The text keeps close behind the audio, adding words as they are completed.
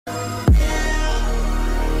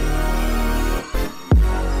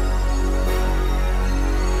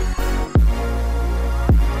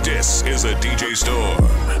This is a DJ Store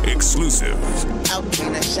exclusive. Okay,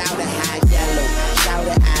 now shout it high yellow, shout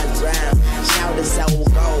it eyes brown, shout it so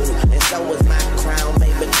gold, and so was my crown,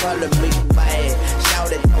 baby, color me bad.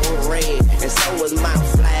 Shout it on red, and so was my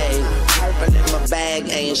flag. Purple in my bag,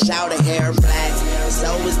 and shout it hair black. And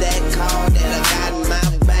so was that car that I got in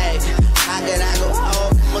my bag. How could I go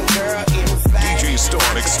home, my girl, in fact? DJ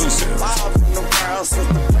Store exclusive. Ball from the world, since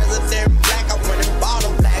the president black, I went and bought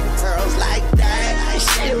them black pearls like that.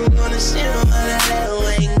 Shit, I'm gonna let it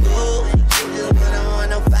wing go. She just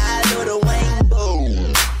wanna follow the rainbow.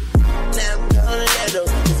 Now I'm gonna let her,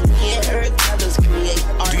 'cause me and her colors create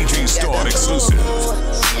art. DJ Store exclusive.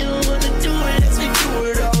 She don't wanna do it, let's do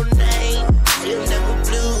it all night. She'll never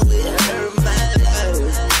blue with her, my love.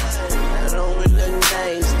 I don't really look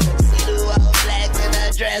nice. Tuxedo all black and I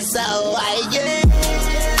dress all white, yeah.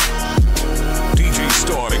 DJ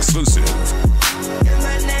Store exclusive. And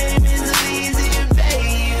my name is Easy,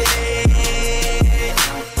 baby.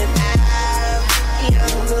 And I'm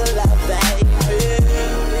young, love, baby.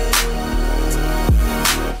 Oh,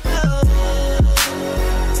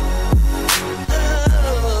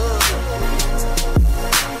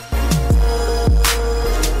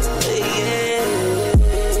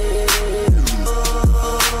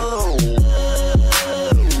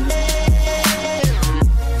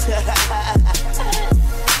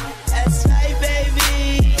 that's right,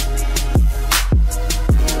 baby.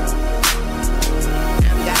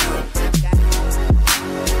 I'm down.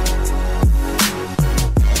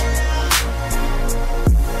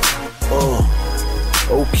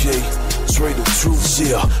 Okay, straight the truth,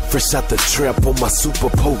 yeah. Fresh out the trap on my Super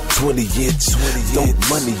Pope 20-inch. Don't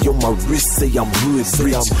money on my wrist, say I'm hood,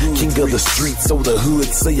 bitch. King of the streets, so the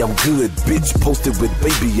hood say I'm good, bitch. Posted with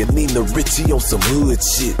Baby and Nina Richie on some hood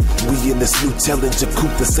shit. We in this new Challenger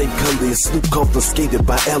coupe, the same color as Snoop, confiscated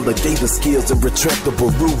by alligator scales and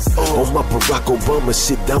retractable roof. On my Barack Obama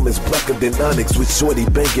shit, diamonds blacker than onyx, with shorty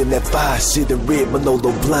banging that fire shit and red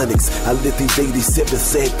Manolo Blahniks. I let these 87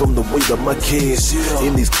 sag from the weight of my cash.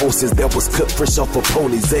 In these forces that was cut fresh off a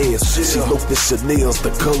pony's ass. She looked at Chanel's, the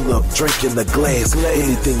color of drinking the glass.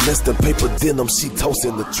 Anything less than paper denim, she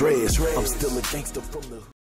tossing the trash. I'm still a gangster from the